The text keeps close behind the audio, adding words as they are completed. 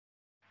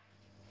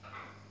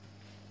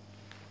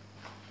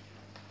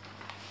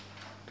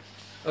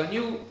A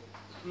new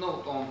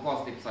note on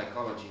positive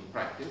psychology in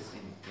practice,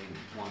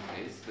 in one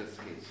case, this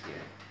case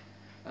here.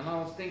 And I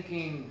was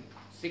thinking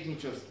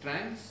signature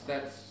strengths,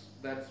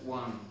 that's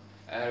one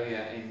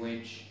area in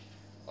which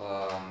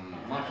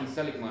Martin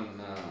Seligman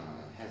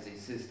has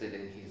insisted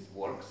in his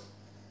works.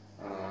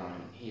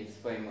 He is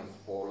famous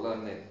for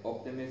learned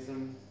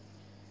optimism,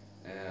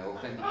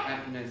 authentic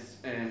happiness,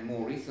 and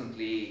more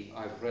recently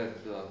I've read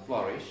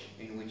Flourish,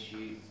 in which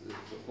he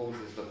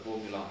proposes the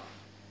formula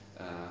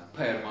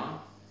PERMA,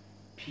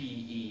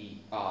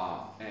 P-E-R-M-A,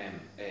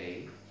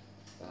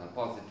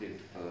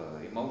 positive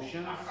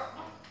emotions,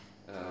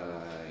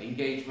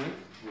 engagement,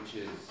 which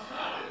is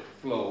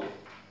flow,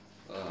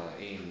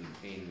 in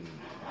the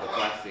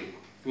classic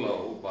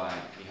Flow by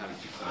Mihaly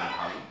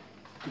Csikszentmihalyi.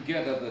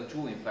 Together the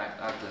two, in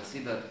fact, are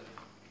considered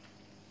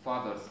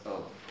founders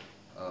of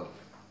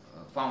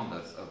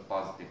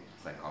positive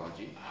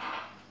psychology.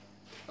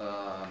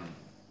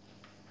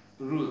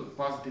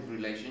 Positive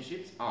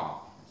relationships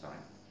are,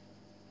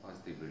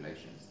 positive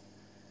relations.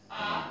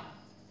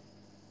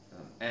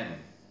 M,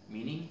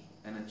 meaning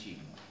and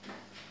achievement.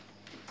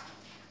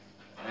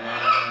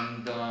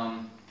 And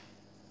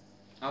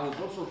I was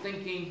also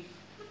thinking,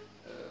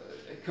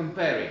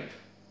 comparing.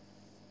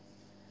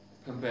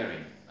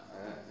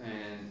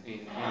 And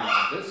in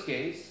this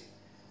case,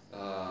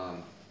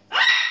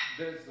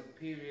 there's a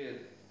period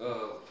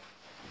of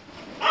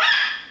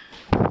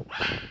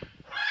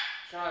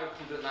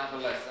childhood and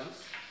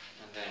adolescence,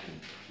 and then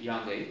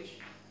young age.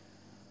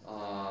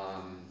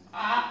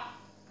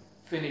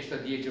 Finished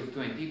at the age of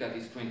 20, that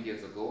is 20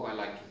 years ago. I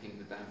like to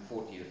think that I'm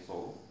 40 years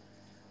old.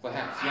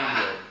 Perhaps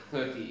younger,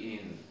 30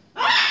 in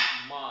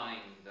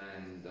mind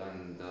and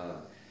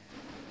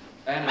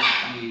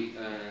energy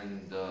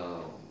and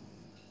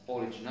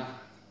original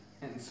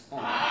and so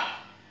on.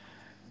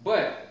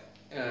 But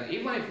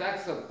even if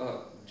that's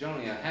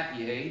generally a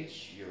happy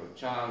age, you're a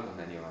child and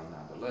then you're an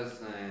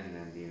adolescent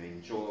and you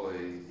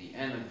enjoy the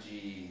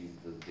energy,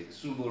 the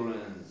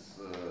exuberance,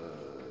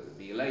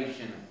 the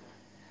elation.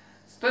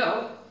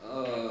 Still,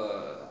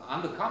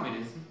 under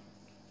communism,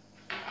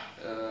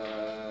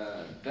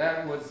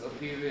 there was a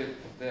period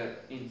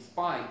that, in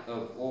spite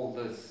of all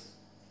this,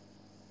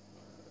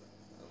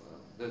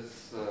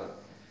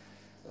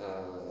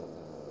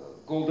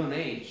 golden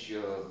age,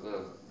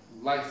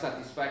 life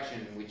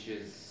satisfaction, which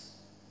is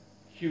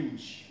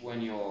huge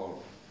when you're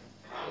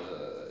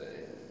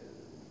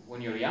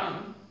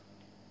young,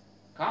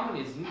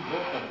 communism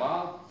brought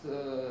about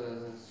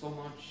so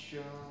much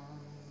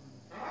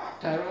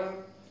terror,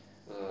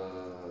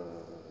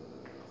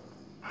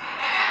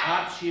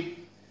 hardship,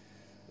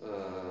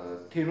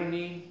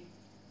 tyranny.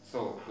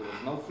 So there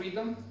was no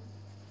freedom,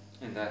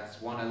 and that's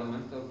one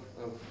element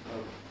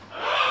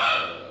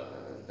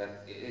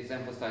that is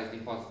emphasized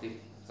in positive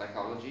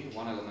psychology.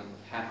 One element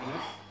of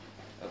happiness.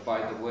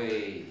 By the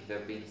way, there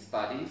have been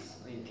studies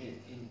in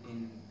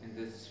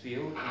this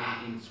field.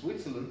 In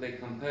Switzerland, they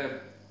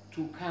compared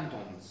two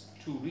cantons,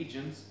 two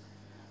regions,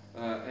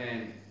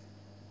 and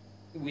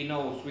we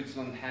know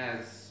Switzerland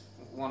has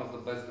one of the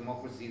best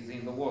democracies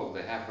in the world.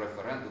 They have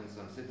referendums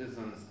and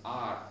citizens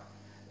are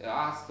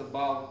asked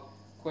about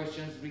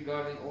questions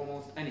regarding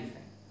almost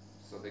anything.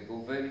 So they go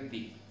very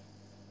deep.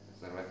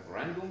 There's a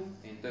referendum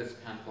in this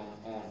canton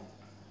on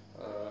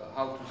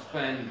how to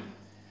spend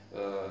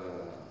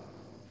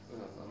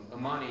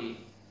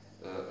money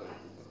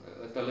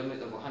at the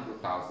limit of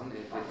 100,000.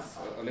 If it's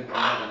a little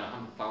more than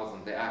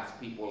 100,000, they ask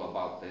people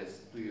about this.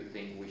 Do you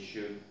think we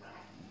should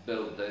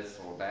build this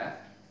or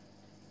that?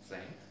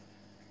 Same.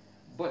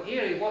 But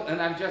here it was,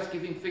 and I'm just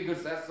giving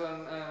figures as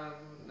I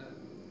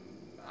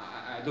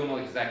don't know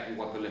exactly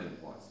what the limit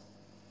was,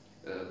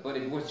 but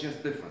it was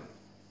just different.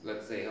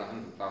 Let's say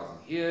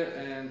 100,000 here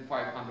and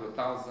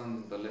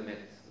 500,000 the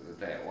limit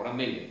there, or a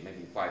million,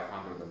 maybe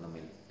 500 and a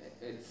million.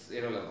 It's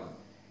irrelevant.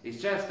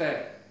 It's just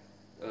that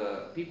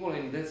people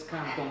in this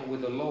canton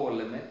with a lower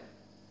limit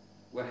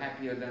were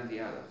happier than the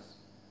others,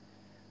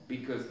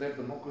 because their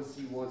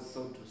democracy was,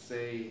 so to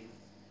say,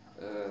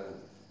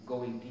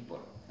 going deeper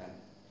and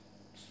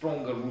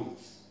stronger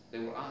roots. They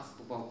were asked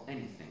about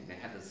anything. They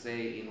had a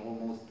say in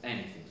almost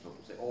anything, so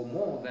to say, or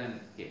more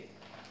than here.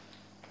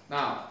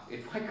 Now,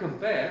 if I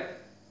compare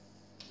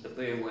the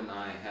period when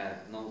I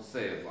had no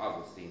say of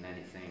obviously in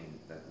anything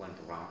that went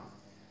around,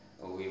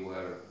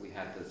 we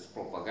had this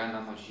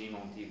propaganda machine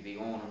on TV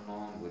on and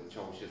on with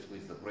Ceausescu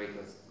is the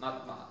greatest,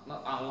 not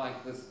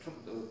unlike this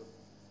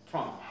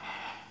Trump,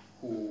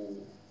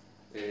 who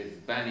is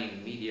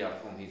banning media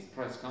from his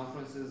press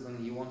conferences, and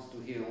he wants to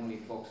hear only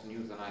Fox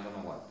News and I don't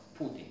know what,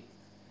 Putin.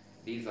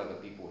 These are the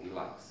people he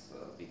likes,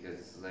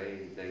 because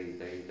they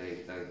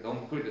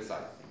don't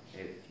criticize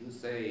him. If you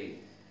say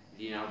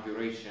the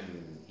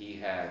inauguration he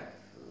had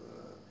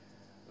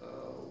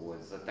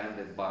was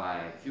attended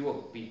by fewer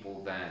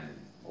people than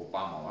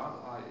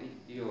Obama,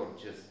 you're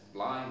just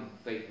lying,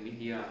 fake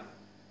media,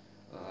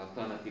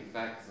 alternative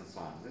facts and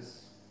so on. This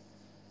is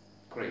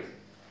crazy.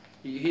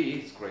 He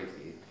is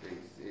crazy.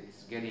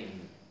 It's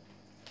getting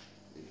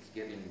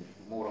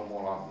more and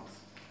more obvious.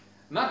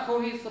 Not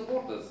for his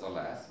supporters,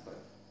 alas, but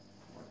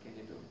what can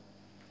you do?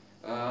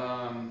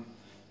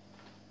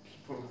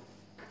 People,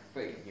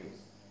 fake news,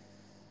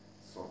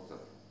 sorts of,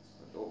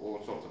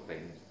 all sorts of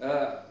fake news.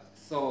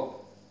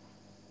 So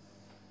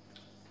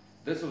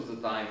this was the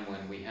time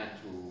when we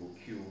had to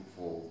queue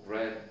for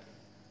bread,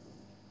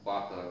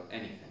 butter,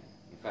 anything.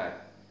 In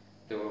fact,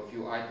 there were a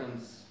few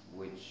items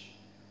which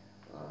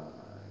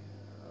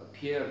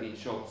appeared in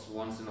shops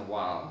once in a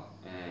while,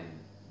 and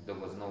there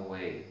was no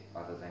way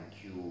other than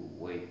queue,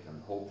 wait,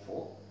 and hope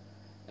for.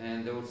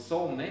 And there were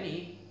so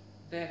many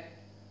that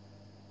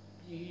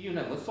you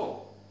never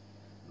saw.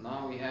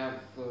 Now we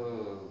have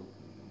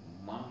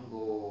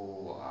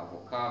mango,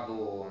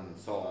 avocado, and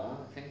so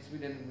on, things we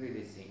didn't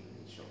really see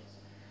in these shops.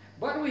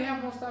 But we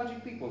have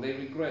nostalgic people, they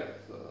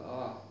regret,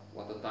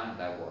 what a time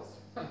that was.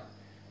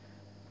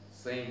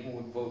 Saying who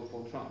would vote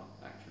for Trump,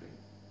 actually.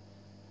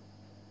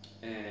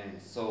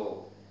 And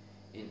so,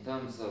 in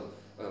terms of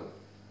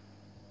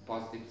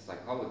positive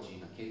psychology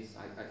in a case,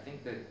 I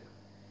think that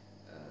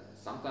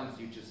sometimes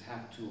you just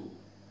have to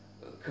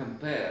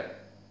compare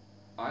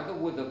either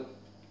with a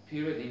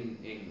period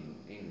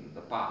in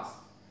the past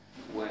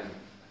when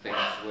things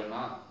were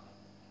not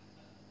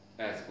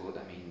as good,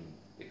 I mean,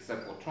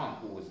 except for Trump,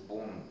 who was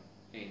born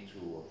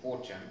into a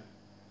fortune.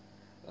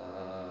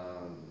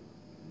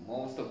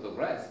 Most of the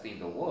rest in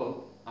the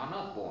world are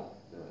not born.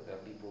 There are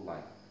people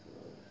like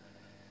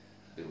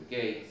Bill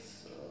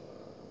Gates,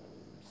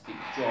 Steve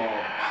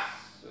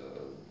Jobs,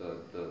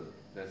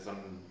 there's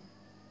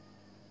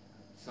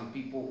some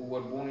people who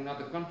were born in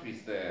other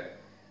countries there,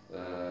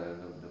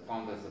 the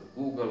founders of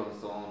Google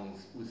and so on,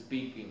 who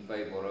speak in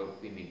favor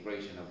of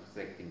immigration, of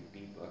accepting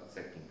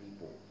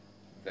people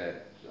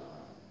that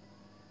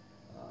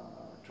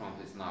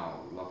Trump is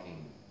now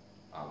locking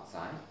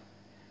outside.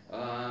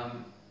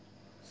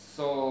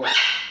 So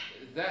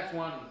that's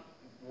one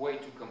way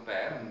to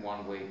compare and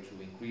one way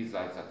to increase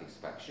life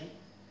satisfaction.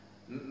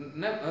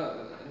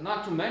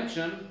 Not to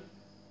mention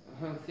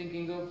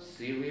thinking of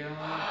Syria,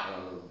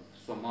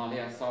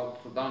 Somalia,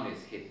 South Sudan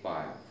is hit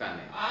by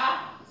famine.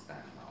 I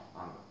understand now,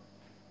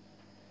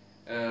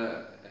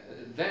 hunger.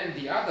 Then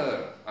the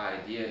other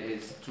idea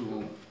is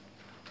to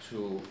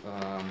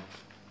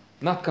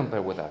not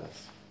compare with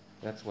others.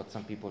 That's what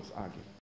some people argue.